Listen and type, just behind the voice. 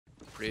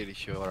pretty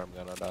sure I'm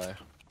gonna die.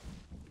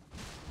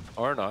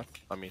 Or not,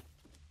 I mean.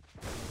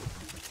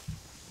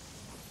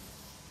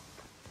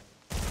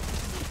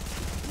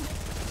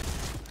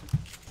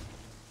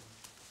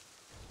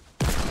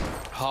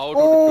 How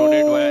to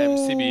donate via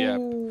MCB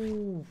app?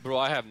 Bro,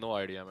 I have no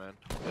idea, man.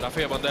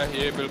 Rafe बंदा है,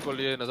 ये बिल्कुल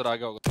ये नजर आ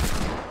गया होगा।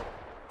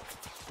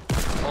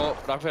 ओ,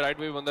 राफे राइट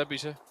में भी बंदा है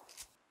पीछे।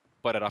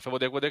 पर है राफे, वो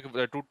देख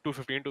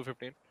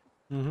 215.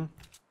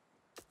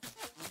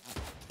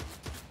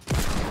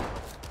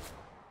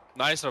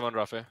 Nice Raman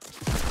Rafe.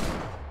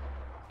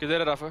 किधर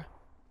है राफे?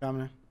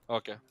 सामने।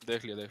 Okay,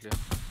 देख लिया।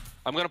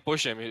 I'm gonna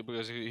push him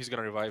because he's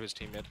gonna revive his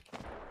teammate.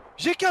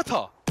 ये क्या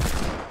था?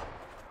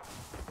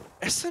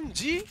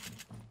 SMG?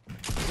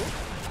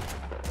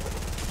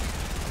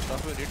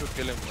 Rafe, we need to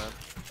kill him, man.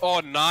 Oh,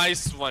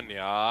 nice one,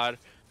 yaar.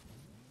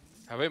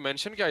 Have I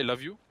mentioned that I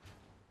love you?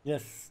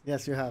 Yes,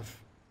 you have.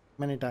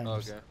 Many times.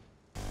 Okay.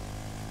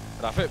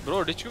 Rafe, bro,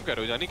 ditch क्यों कर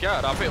रहे हो? जानी क्या?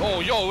 Rafe, oh,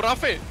 yo,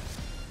 Rafe.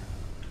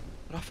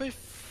 Rafe,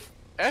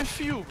 F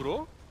you, bro.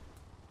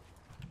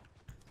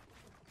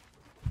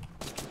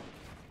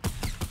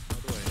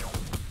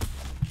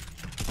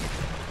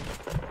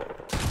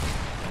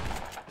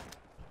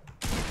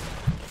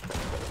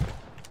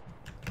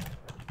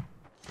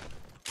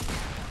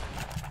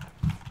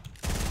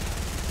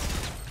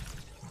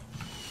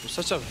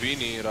 Such a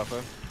weenie, Rafa.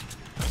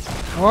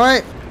 Oi!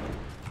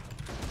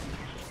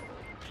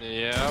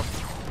 Yeah.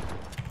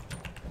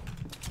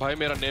 भाई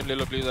मेरा name ले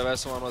लो please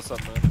Awais one what's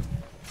up man.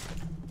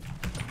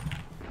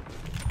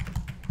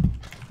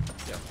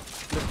 Yeah.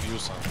 Look you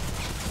son.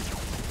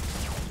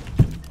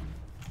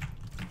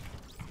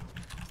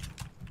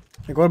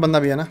 एक और बंदा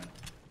भी है ना?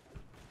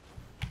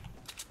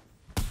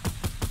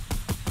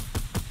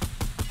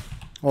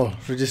 ओह,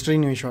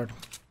 registering new shot.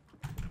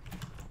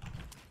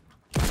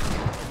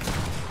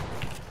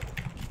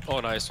 Oh,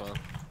 nice one.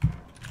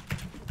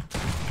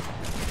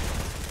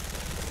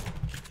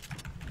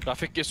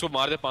 Traffic के इसको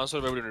मार दे 500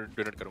 रुपए भी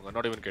डोनेट करूंगा,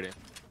 नॉट इवन किडिंग.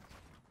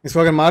 इसको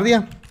अगर मार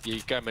दिया? ये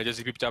क्या मेरे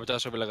जीपी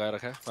 50 रुपए लगाया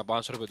रखा है, मैं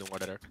 500 रुपए दूंगा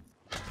direct.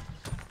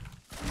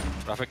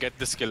 Traffic get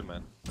this kill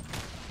man.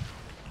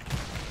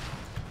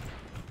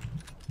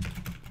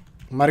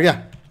 मर गया,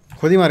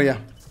 खुद ही मर गया.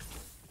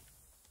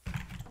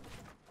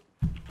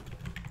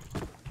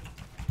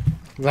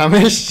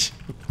 रामेश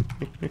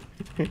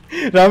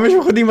रामेश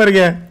वो खुद ही मर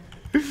गया.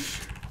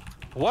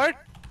 What?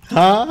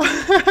 हाँ.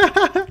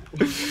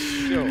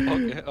 Yo,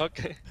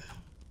 okay.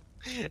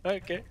 I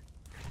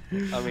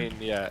mean,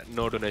 yeah,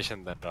 no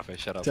donation then, Rafe.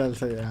 Shut up. चल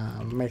सही है,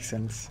 makes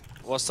sense.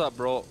 What's up,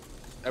 bro?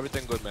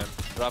 Everything good, man.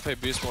 Rafe,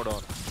 beast mode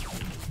on.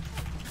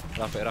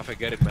 Rafe,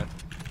 get it, man.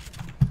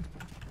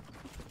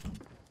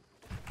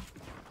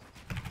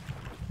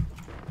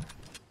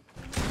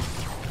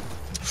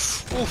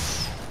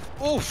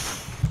 Oof.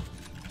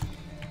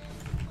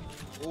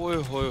 Oi.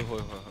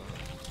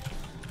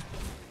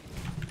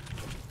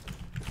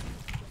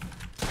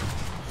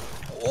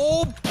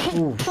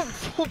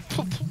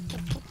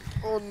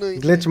 Oh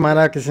नहीं. Glitch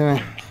मारा किसी ने. ओ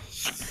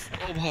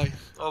भाई.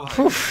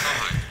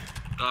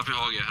 Rafe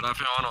हो गया,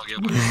 राफे ऑन हो गया.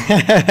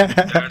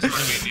 That's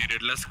what we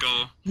needed. Let's go.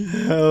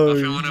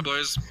 Rafe on है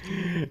boys.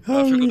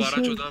 राफे को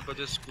 12-14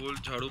 बजे स्कूल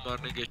झाड़ू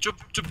मारने के.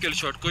 चुप किल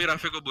शॉट. कोई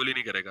राफे को बोली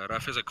नहीं करेगा.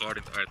 Rafe is a god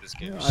in this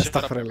game.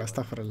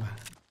 अस्तगफुरुल्लाह.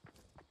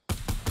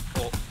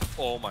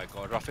 Oh my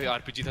god. Rafe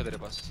RPG था तेरे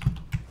पास.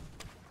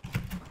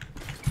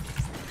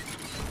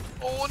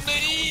 ओ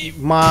नहीं.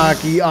 माँ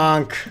की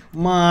आंख.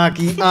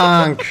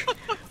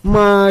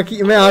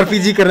 मैं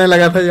आरपीजी करने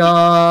लगा था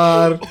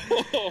यार.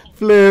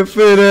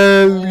 फिर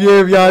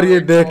ये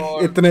देख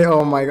इतने.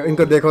 ओ माय गॉड,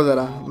 इनको देखो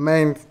जरा.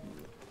 मैं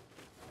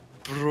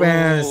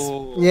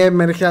ये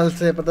मेरे ख्याल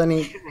से पता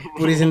नहीं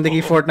पूरी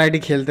जिंदगी फोर्टनाइट ही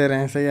खेलते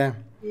रहे. सही है.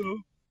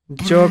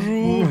 जो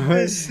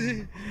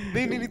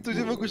नहीं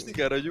तुझे मैं कुछ नहीं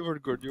कह रहा. You were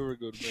good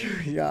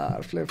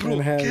यार.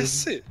 फ्लिपिंग है.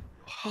 कैसे?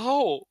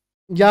 How?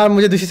 यार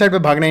मुझे दूसरी साइड पे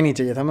भागना ही नहीं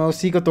चाहिए था. मैं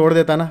उसी को तोड़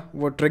देता ना,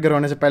 वो ट्रिगर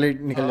होने से पहले ही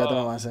निकल जाता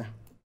मैं वहां से.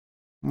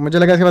 मुझे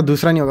लगा इसके बाद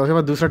दूसरा नहीं होगा. उसके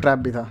बाद दूसरा ट्रैप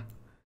भी था.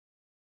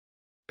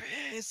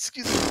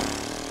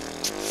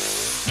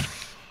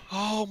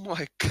 Oh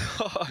my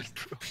god,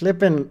 bro.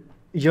 Flipping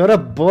Europe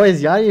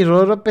boys यार. ये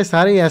यूरोप पे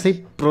सारे ऐसे ही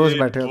प्रोज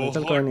बैठे होते हैं.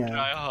 चल कोई नहीं आया.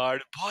 ट्राई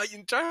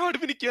हार्ड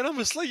भी नहीं किया ना.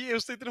 मसला ये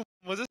उससे इतने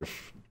मजे.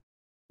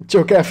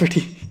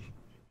 चोकाफिटी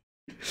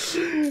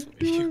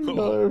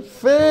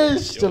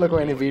fish. चलो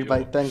कोई नहीं वीर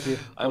भाई. Thank you.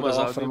 I must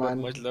have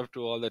much love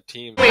to all the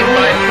team. I mean,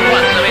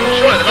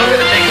 sure, they're not going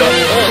to take off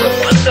all the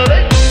fun, do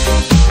they?